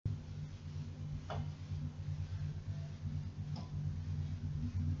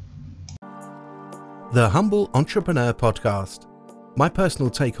The Humble Entrepreneur Podcast. My personal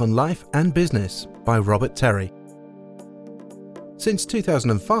take on life and business by Robert Terry. Since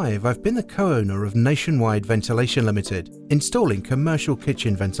 2005, I've been the co-owner of Nationwide Ventilation Limited, installing commercial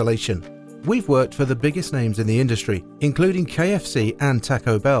kitchen ventilation. We've worked for the biggest names in the industry, including KFC and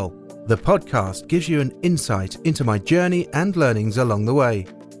Taco Bell. The podcast gives you an insight into my journey and learnings along the way.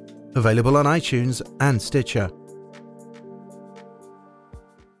 Available on iTunes and Stitcher.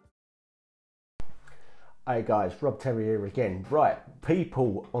 Hey guys, Rob Terry here again. Right,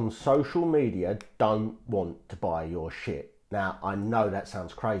 people on social media don't want to buy your shit. Now, I know that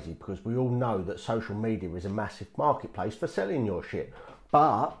sounds crazy because we all know that social media is a massive marketplace for selling your shit,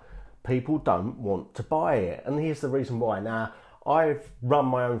 but people don't want to buy it. And here's the reason why. Now, I've run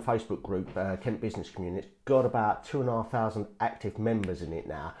my own Facebook group, Kent Business Community. It's got about 2,500 active members in it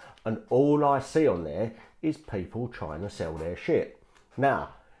now, and all I see on there is people trying to sell their shit. Now,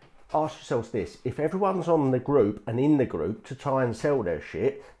 ask yourselves this: if everyone's on the group and in the group to try and sell their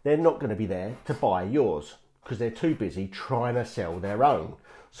shit, they're not going to be there to buy yours because they're too busy trying to sell their own.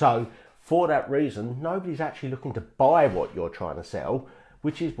 So for that reason, nobody's actually looking to buy what you're trying to sell,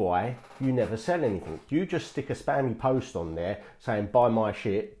 which is why you never sell anything. You just stick a spammy post on there saying buy my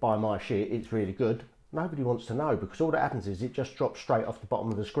shit, it's really good. Nobody wants to know, because all that happens is it just drops straight off the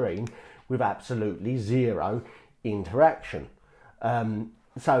bottom of the screen with absolutely zero interaction.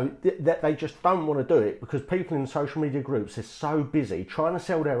 So they just don't want to do it because people in social media groups are so busy trying to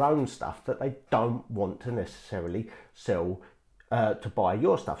sell their own stuff that they don't want to necessarily sell to buy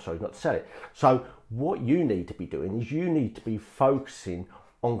your stuff, sorry, not to sell it. So what you need to be doing is you need to be focusing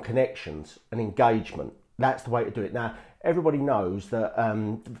on connections and engagement. That's the way to do it. Now, everybody knows that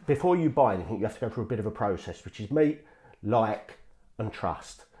before you buy anything, you have to go through a bit of a process, which is meet, like, and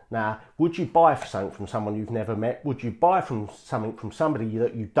trust. Now, would you buy something from someone you've never met? Would you buy something from somebody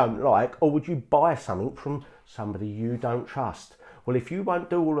that you don't like? Or would you buy something from somebody you don't trust? Well, if you won't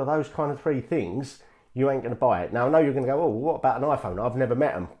do all of those kind of three things, you ain't going to buy it. Now, I know you're going to go, oh, what about an iPhone? I've never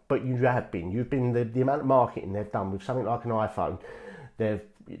met them. But you have been. You've been the amount of marketing they've done with something like an iPhone. They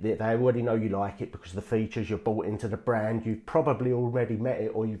already know you like it because of the features. You're bought into the brand. You've probably already met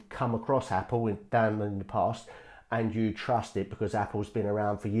it, or you've come across Apple down in the past, and you trust it because Apple's been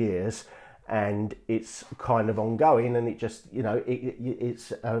around for years and it's kind of ongoing, and it just, you know,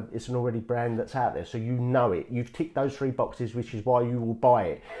 it's an already brand that's out there, so you know it. You've ticked those three boxes, which is why you will buy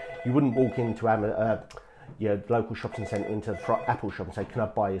it. You wouldn't walk into your local shopping centre, into the Apple shop and say, can I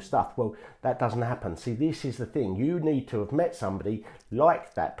buy your stuff? Well, that doesn't happen. See, this is the thing. You need to have met somebody,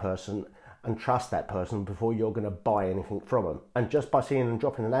 like that person, and trust that person before you're going to buy anything from them. And just by seeing them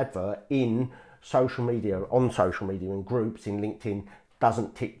dropping an advert in social media, on social media, in groups, in LinkedIn,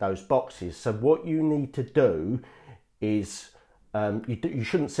 doesn't tick those boxes. So what you need to do is you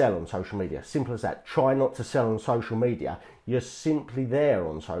shouldn't sell on social media. Simple as that. Try not to sell on social media. You're simply there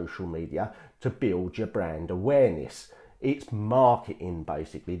on social media to build your brand awareness. It's marketing,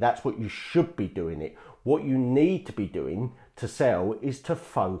 basically. That's what you should be doing it. What you need to be doing to sell is to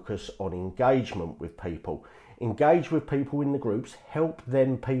focus on engagement with people. Engage with people in the groups, help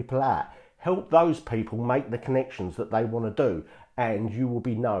them people out. Help those people make the connections that they want to do, and you will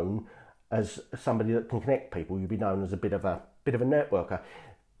be known as somebody that can connect people. You'll be known as a bit of a networker.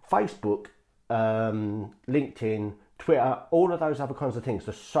 Facebook, LinkedIn, Twitter, all of those other kinds of things,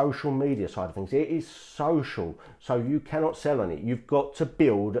 the social media side of things, it is social, so you cannot sell on it. You've got to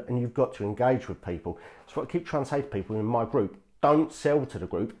build and you've got to engage with people. That's what I keep trying to say to people in my group. Don't sell to the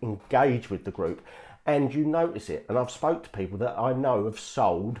group, engage with the group, and you notice it. And I've spoke to people that I know have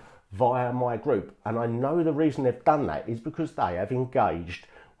sold via my group, and I know the reason they've done that is because they have engaged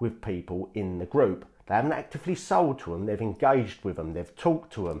with people in the group. They haven't actively sold to them, they've engaged with them, they've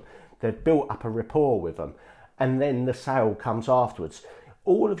talked to them, they've built up a rapport with them, and then the sale comes afterwards.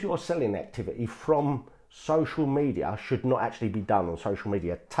 All of your selling activity from social media should not actually be done on social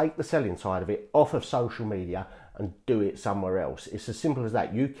media. Take the selling side of it off of social media and do it somewhere else. It's as simple as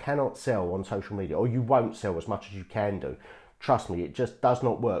that. You cannot sell on social media, or you won't sell as much as you can do. Trust me, it just does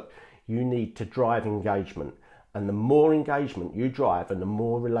not work. You need to drive engagement. And the more engagement you drive and the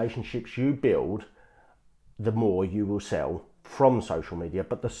more relationships you build, the more you will sell from social media.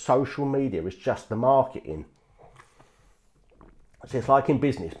 But the social media is just the marketing. So it's like in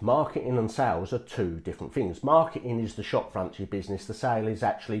business, marketing and sales are two different things. Marketing is the shop front to your business. The sale is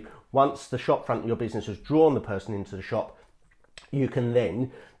actually, once the shop front of your business has drawn the person into the shop, you can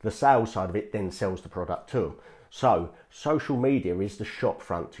then, the sales side of it then sells the product to them. So social media is the shop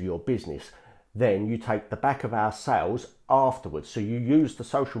front to your business. Then you take the back of our sales afterwards. So you use the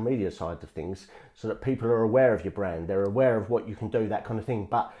social media side of things so that people are aware of your brand. They're aware of what you can do, that kind of thing.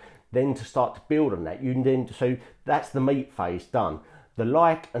 But Then to start to build on that, so that's the meet phase done. The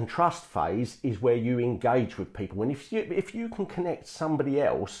like and trust phase is where you engage with people. And if you can connect somebody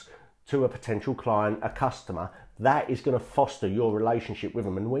else to a potential client, a customer, that is going to foster your relationship with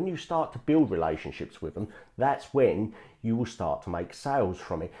them. And when you start to build relationships with them, that's when you will start to make sales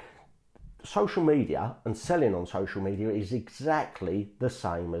from it. Social media and selling on social media is exactly the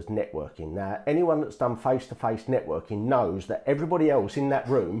same as networking. Now, anyone that's done face-to-face networking knows that everybody else in that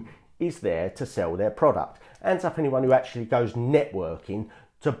room is there to sell their product. Hands up anyone who actually goes networking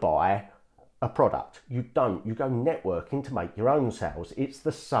to buy a product. You don't. You go networking to make your own sales. It's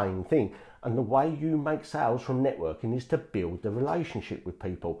the same thing. And the way you make sales from networking is to build the relationship with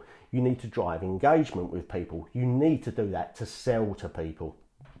people. You need to drive engagement with people. You need to do that to sell to people.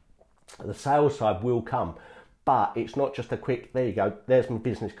 The sales side will come, but it's not just a quick, there you go, there's my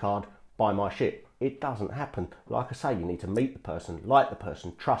business card, buy my shit. It doesn't happen. Like I say, you need to meet the person, like the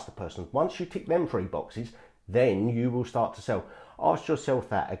person, trust the person. Once you tick them 3 boxes, then you will start to sell. Ask yourself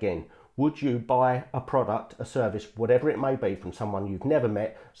that again. Would you buy a product, a service, whatever it may be, from someone you've never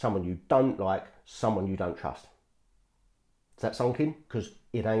met, someone you don't like, someone you don't trust? Is that sunk in? Because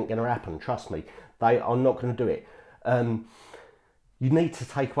it ain't going to happen, trust me. They are not going to do it. You need to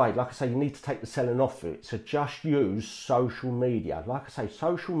take away, like I say, you need to take the selling off of it. So just use social media. Like I say,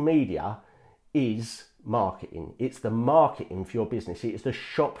 social media is marketing. It's the marketing for your business. It is the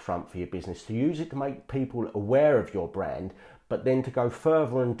shop front for your business. To use it to make people aware of your brand, but then to go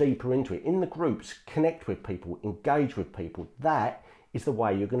further and deeper into it. In the groups, connect with people, engage with people. That is the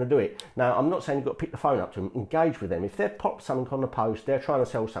way you're going to do it. Now, I'm not saying you've got to pick the phone up to them, engage with them. If they've popped something on the post, they're trying to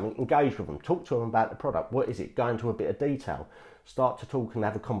sell something, engage with them. Talk to them about the product. What is it? Go into a bit of detail. Start to talk and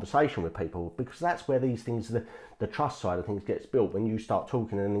have a conversation with people, because that's where these things, the trust side of things gets built, when you start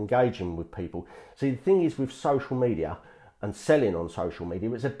talking and engaging with people. See, the thing is with social media and selling on social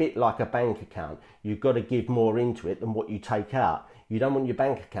media, it's a bit like a bank account. You've got to give more into it than what you take out. You don't want your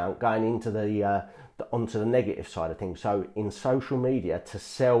bank account going into onto the negative side of things. So in social media, to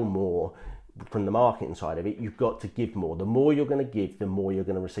sell more from the marketing side of it, you've got to give more. The more you're going to give, the more you're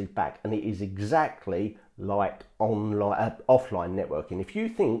going to receive back. And it is exactly like online, offline networking. If you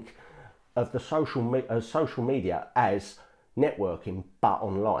think of the social media as networking but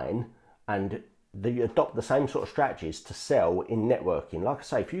online, and you adopt the same sort of strategies to sell in networking. Like I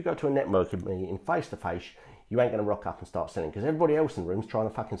say, if you go to a networking meeting face to face, you ain't going to rock up and start selling, because everybody else in the room's trying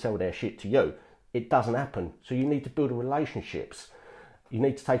to fucking sell their shit to you. It doesn't happen. So you need to build relationships. You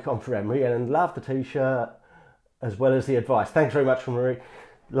need to take on for Emery, and love the t-shirt as well as the advice. Thanks very much for Marie.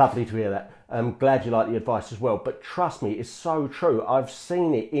 Lovely to hear that. I'm glad you like the advice as well. But trust me, it's so true. I've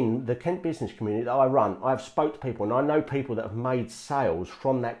seen it in the Kent business community that I run. I've spoke to people, and I know people that have made sales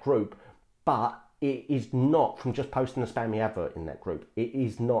from that group, but it is not from just posting a spammy advert in that group. It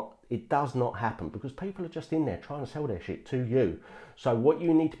is not. It does not happen, because people are just in there trying to sell their shit to you. So what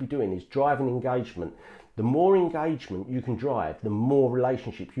you need to be doing is driving engagement. The more engagement you can drive, the more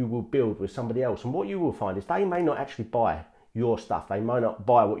relationship you will build with somebody else. And what you will find is they may not actually buy your stuff. They may not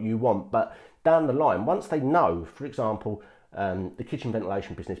buy what you want, but down the line, once they know, for example, the kitchen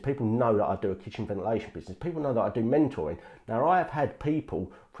ventilation business, people know that I do a kitchen ventilation business. People know that I do mentoring. Now, I have had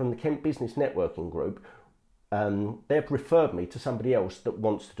people from the Kent Business Networking Group, they've referred me to somebody else that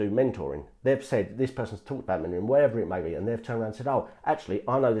wants to do mentoring. They've said, this person's talked about mentoring, wherever it may be, and they've turned around and said, oh, actually,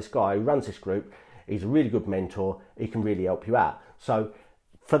 I know this guy who runs this group. He's a really good mentor. He can really help you out. So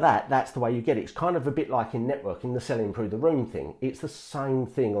for that, that's the way you get it. It's kind of a bit like in networking, the selling through the room thing. It's the same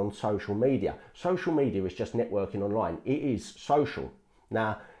thing on social media. Social media is just networking online. It is social.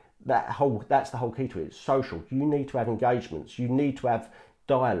 Now, that's the whole key to it. It's social. You need to have engagements. You need to have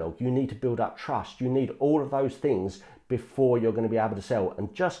dialogue. You need to build up trust. You need all of those things before you're going to be able to sell.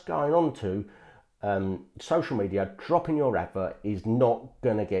 And just going on to social media, dropping your advert is not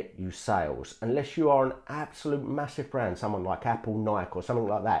going to get you sales unless you are an absolute massive brand, someone like Apple, Nike or something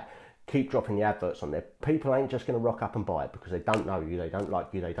like that. Keep dropping the adverts on there. People ain't just going to rock up and buy it because they don't know you, they don't like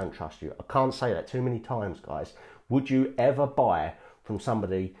you, they don't trust you. I can't say that too many times, guys. Would you ever buy from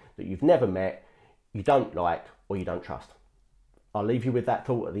somebody that you've never met, you don't like, or you don't trust? I'll leave you with that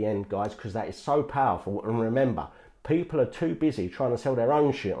thought at the end, guys, because that is so powerful. And remember, people are too busy trying to sell their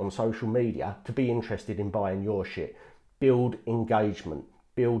own shit on social media to be interested in buying your shit. Build engagement,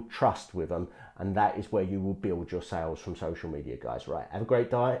 build trust with them, and that is where you will build your sales from social media, guys. Right, have a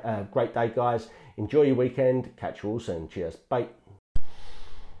great day, guys. Enjoy your weekend. Catch you all soon. Cheers. Bye.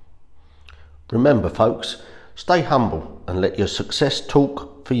 Remember, folks, stay humble and let your success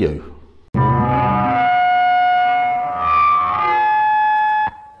talk for you.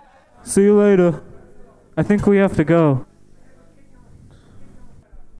 See you later. I think we have to go.